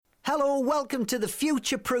Hello, welcome to the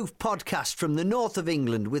Future Proof podcast from the north of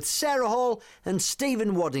England with Sarah Hall and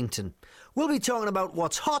Stephen Waddington. We'll be talking about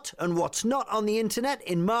what's hot and what's not on the internet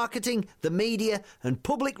in marketing, the media and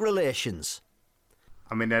public relations.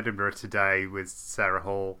 I'm in Edinburgh today with Sarah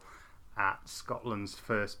Hall at Scotland's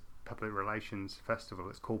first public relations festival.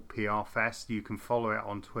 It's called PR Fest. You can follow it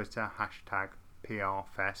on Twitter,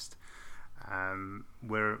 #PRFest.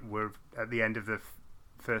 We're at the end of the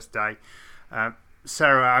first day.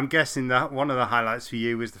 Sarah, I'm guessing that one of the highlights for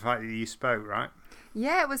you was the fact that you spoke, right?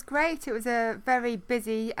 Yeah, it was great. It was a very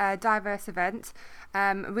busy, diverse event.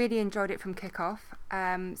 Really enjoyed it from kick-off.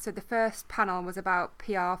 So the first panel was about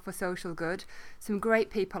PR for social good. Some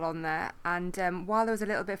great people on there. And while there was a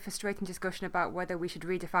little bit of frustrating discussion about whether we should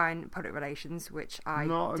redefine public relations, which I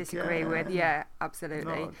disagree with. Yeah,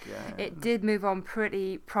 absolutely. It did move on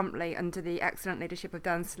pretty promptly under the excellent leadership of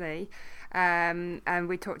Dan Slee. And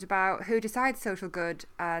we talked about who decides social good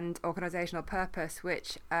and organisational purpose,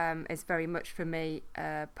 which is very much for me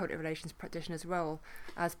a public relations practitioner's role,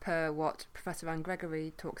 as per what Professor Van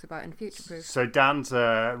Gregory talks about in Future Proof. So Dan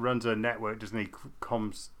runs a network, doesn't he?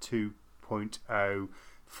 Comms 2.0,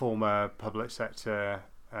 former public sector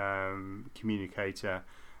communicator,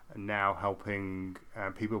 and now helping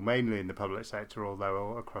people mainly in the public sector,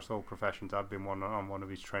 although across all professions. I've been on one of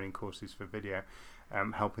his training courses for video,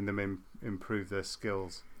 helping them improve their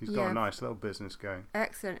skills. He's got a nice little business going.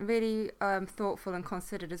 Excellent. Really thoughtful and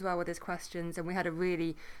considered as well with his questions, and we had a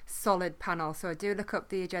really solid panel. So I do look up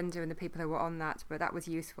the agenda and the people who were on that, but that was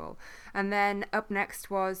useful. And then up next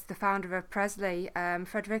was the founder of Presley,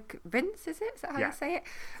 Frederick Vince, is it? Is that how you say it?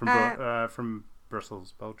 From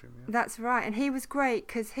Brussels, Belgium. Yeah. That's right, and he was great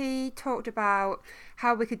because he talked about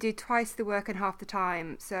how we could do twice the work in half the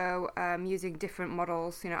time. So using different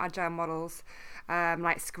models, agile models,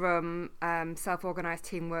 like Scrum, self-organised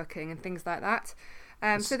team working and things like that.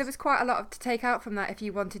 So there was quite a lot to take out from that if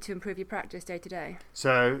you wanted to improve your practice day to day.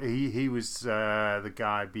 So he was the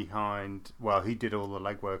guy behind, he did all the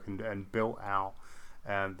legwork and built out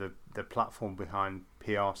the platform behind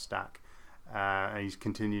PR Stack. And he's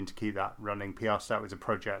continuing to keep that running. PR Stack was a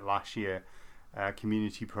project last year, a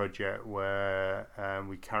community project where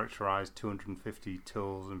we characterised 250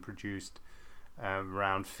 tools and produced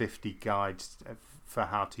around 50 guides for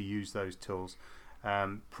how to use those tools.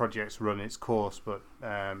 Projects run its course, but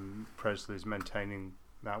Presley is maintaining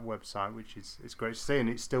that website, which is great to see, and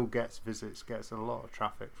it still gets visits, gets a lot of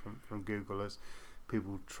traffic from Google as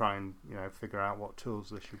people try and figure out what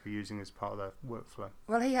tools they should be using as part of their workflow.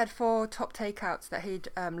 Well, he had 4 top takeouts that he'd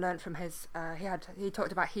learned from his. He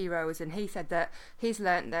talked about heroes, and he said that he's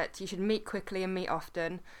learnt that you should meet quickly and meet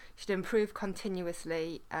often. You should improve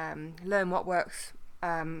continuously. Learn what works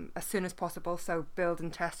as soon as possible. So build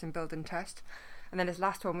and test and build and test. And then his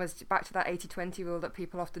last one was back to that 80-20 rule that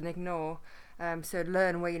people often ignore. So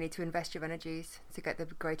learn where you need to invest your energies to get the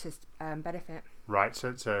greatest benefit. Right.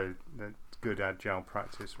 So that's good agile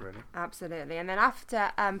practice, really. Absolutely. And then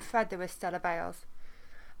after Fred, there was Stella Bales.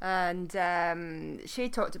 And she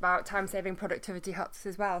talked about time-saving productivity hacks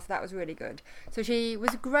as well. So that was really good. So she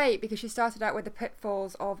was great because she started out with the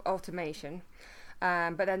pitfalls of automation.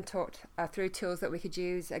 But then talked through tools that we could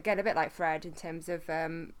use, again, a bit like Fred, in terms of,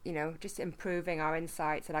 just improving our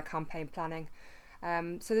insights and our campaign planning.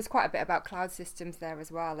 So there's quite a bit about cloud systems there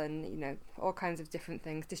as well, and, all kinds of different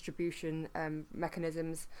things, distribution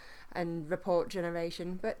mechanisms and report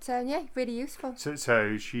generation. But, really useful.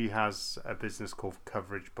 So she has a business called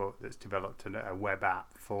Coverage Book that's developed a web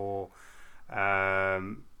app for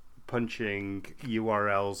punching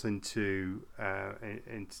URLs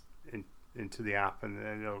into the app, and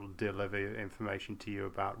then it'll deliver information to you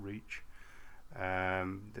about reach.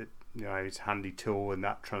 It's a handy tool in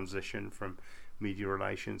that transition from media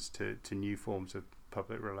relations to new forms of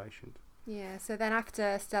public relations. Yeah, so then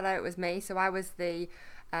after Stella, it was me. So I was the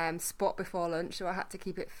spot before lunch, so I had to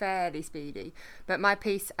keep it fairly speedy. But my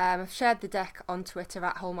piece, I've shared the deck on Twitter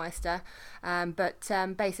at Holmeister, but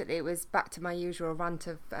basically it was back to my usual rant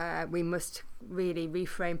of we must really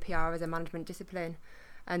reframe PR as a management discipline,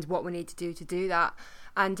 and what we need to do that.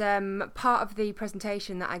 And part of the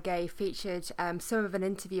presentation that I gave featured some of an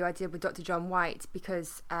interview I did with Dr. John White,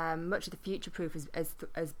 because much of the Future Proof is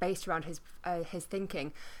based around his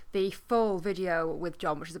thinking. The full video with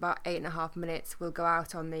John, which is about 8.5 minutes, will go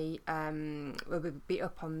out on will be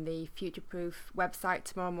up on the Future Proof website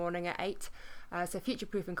tomorrow morning at 8. So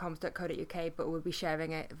futureproofingcomms.co.uk, but we'll be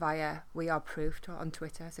sharing it via We Are Proofed on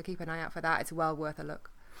Twitter. So keep an eye out for that. It's well worth a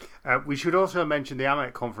look. We should also mention the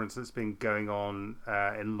AMEC conference that's been going on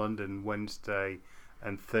in London Wednesday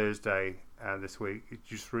and Thursday. this week. It's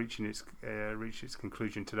just reached its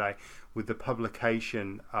conclusion today with the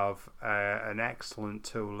publication of an excellent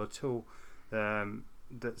tool, a tool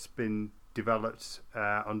that's been developed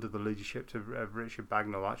under the leadership of Richard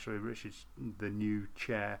Bagnall. Actually, Richard's the new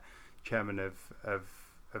chairman of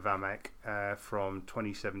AMEC from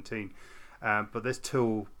 2017. But this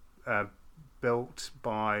tool, built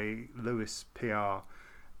by Lewis PR,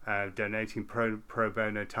 donating pro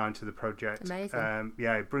bono time to the project. Amazing.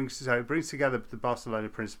 It brings together the Barcelona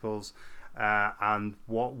principles and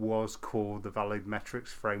what was called the Valid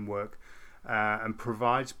Metrics framework, and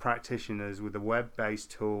provides practitioners with a web-based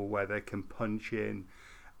tool where they can punch in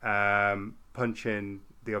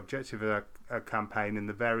the objective of a campaign and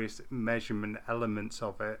the various measurement elements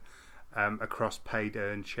of it across paid,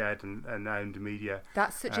 earned, shared and owned media.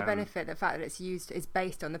 That's such a benefit, the fact that it's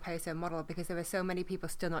based on the PESO model, because there are so many people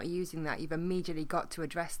still not using that. You've immediately got to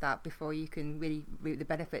address that before you can really reap the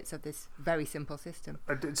benefits of this very simple system.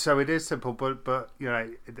 So it is simple, but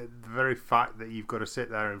the very fact that you've got to sit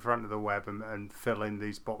there in front of the web and fill in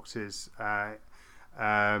these boxes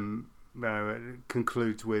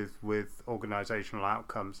concludes with organisational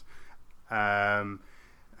outcomes.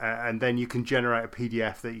 And then you can generate a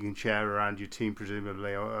PDF that you can share around your team,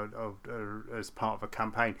 presumably, or as part of a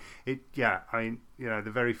campaign. The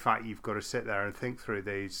very fact you've got to sit there and think through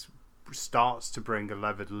these starts to bring a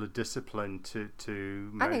level of discipline to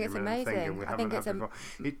I think it's amazing. I think it's a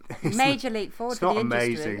it's major leap forward for the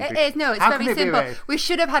industry. Amazing. It is. No, it's very simple. We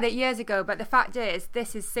should have had it years ago, but the fact is,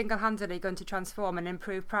 this is single-handedly going to transform and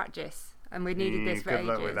improve practice. And we needed this for good ages.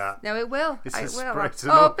 luck with that. No, it will. It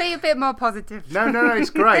will. Be a bit more positive. No, it's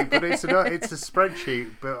great, but it's a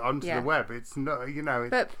spreadsheet built onto the web. It's not,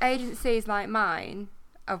 But agencies like mine,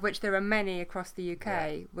 of which there are many across the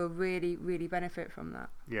UK, will really, really benefit from that.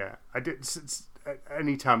 Yeah, I did.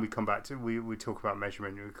 Any time we come back to we talk about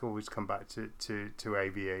measurement, we can always come back to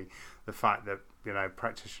AVE. The fact that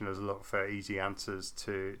practitioners look for easy answers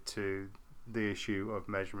to the issue of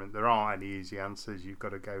measurement. There aren't any easy answers. You've got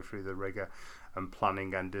to go through the rigor and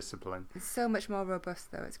planning and discipline. It's so much more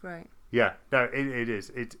robust, though. It's great. Yeah, no, it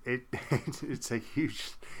is. It's a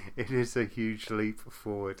huge leap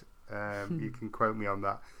forward. You can quote me on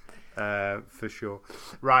that for sure.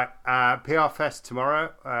 Right, PR Fest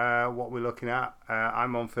tomorrow. What we're looking at.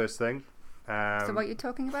 I'm on first thing. So what you're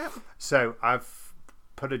talking about? So I've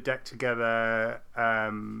put a deck together.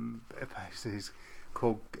 It's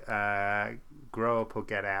called Grow Up or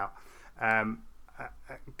Get Out.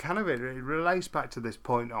 Kind of it relates back to this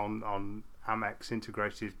point on AMEC's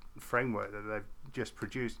integrated framework that they've just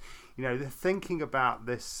produced. The thinking about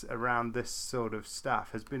this around this sort of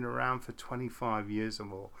stuff has been around for 25 years or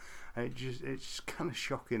more, and it's just kind of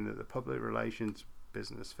shocking that the public relations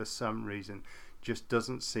business, for some reason, just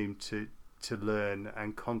doesn't seem to learn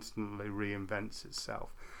and constantly reinvents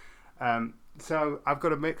itself. So I've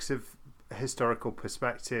got a mix of historical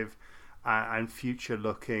perspective and future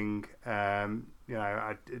looking. I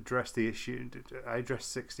addressed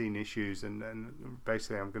 16 issues, and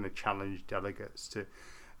basically I'm going to challenge delegates to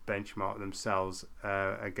benchmark themselves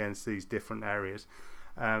against these different areas.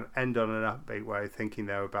 End on an upbeat way, thinking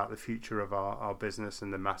though about the future of our business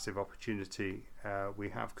and the massive opportunity we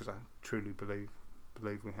have, because I truly believe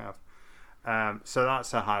we have. So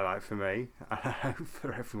that's a highlight for me. I hope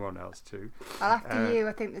for everyone else too. After you,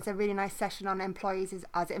 I think there's a really nice session on employees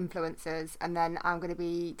as influencers, and then I'm going to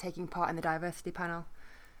be taking part in the diversity panel.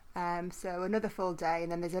 So another full day,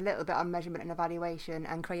 and then there's a little bit on measurement and evaluation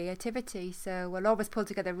and creativity. So we'll always pull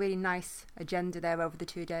together a really nice agenda there over the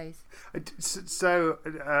 2 days. So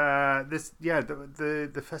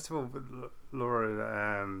the festival,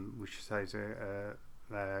 Laura, we should say, is a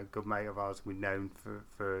good mate of ours. We've known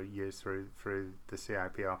for years through the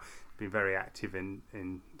CIPR. Been very active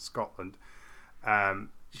in Scotland.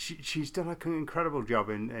 She's done an incredible job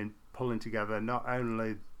in pulling together not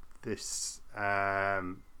only this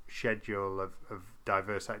schedule of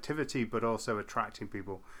diverse activity, but also attracting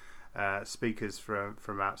people, speakers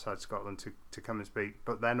from outside Scotland to come and speak,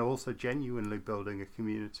 but then also genuinely building a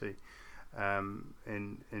community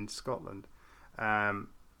in Scotland. And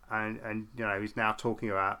he's now talking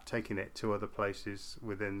about taking it to other places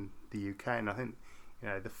within the UK, and I think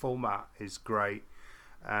the format is great.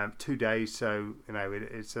 2 days, so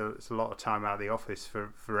it's a lot of time out of the office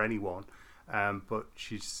for anyone, but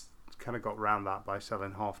she's kind of got around that by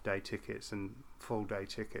selling half-day tickets and full-day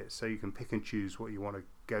tickets, so you can pick and choose what you want to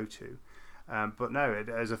go to. But no,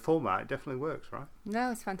 as a format, it definitely works, right? No,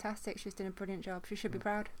 it's fantastic. She's done a brilliant job. She should be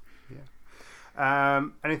proud. Yeah.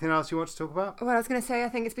 Anything else you want to talk about? Well, I was going to say, I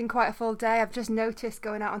think it's been quite a full day. I've just noticed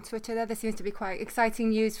going out on Twitter there seems to be quite exciting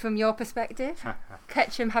news from your perspective.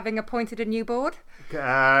 Ketchum having appointed a new board.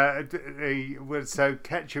 So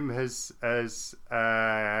Ketchum has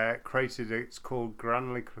created, it's called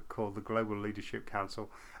grandly called the Global Leadership Council,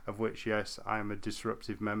 of which, yes, I am a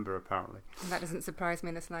disruptive member, apparently. That doesn't surprise me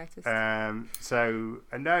in the slightest. No,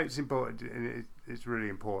 it's important. It's really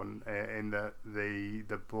important in that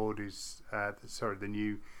the board is the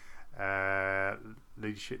new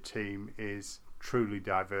leadership team is truly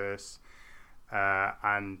diverse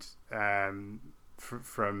and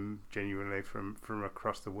from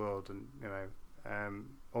across the world, and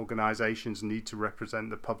organisations need to represent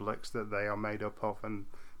the publics that they are made up of, and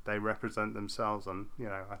they represent themselves, and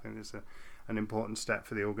I think it's an important step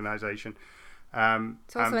for the organisation.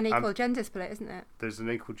 It's also an equal gender split, isn't it? There's an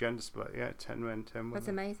equal gender split, 10 men, 10 women. That's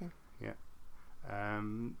amazing. Yeah.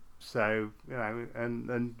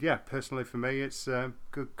 Personally for me, it's a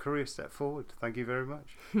good career step forward. Thank you very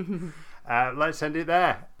much. Let's end it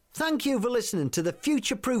there. Thank you for listening to the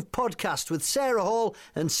Future Proof podcast with Sarah Hall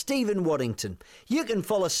and Stephen Waddington. You can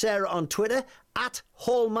follow Sarah on Twitter at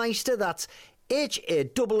Hallmeister, that's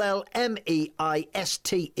HALLMEISTER,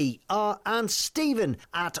 and Stephen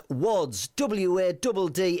at Wads,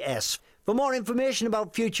 WADDS. For more information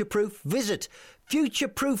about Future Proof, visit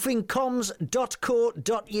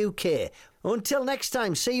futureproofingcoms.co.uk. Until next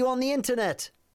time, see you on the internet.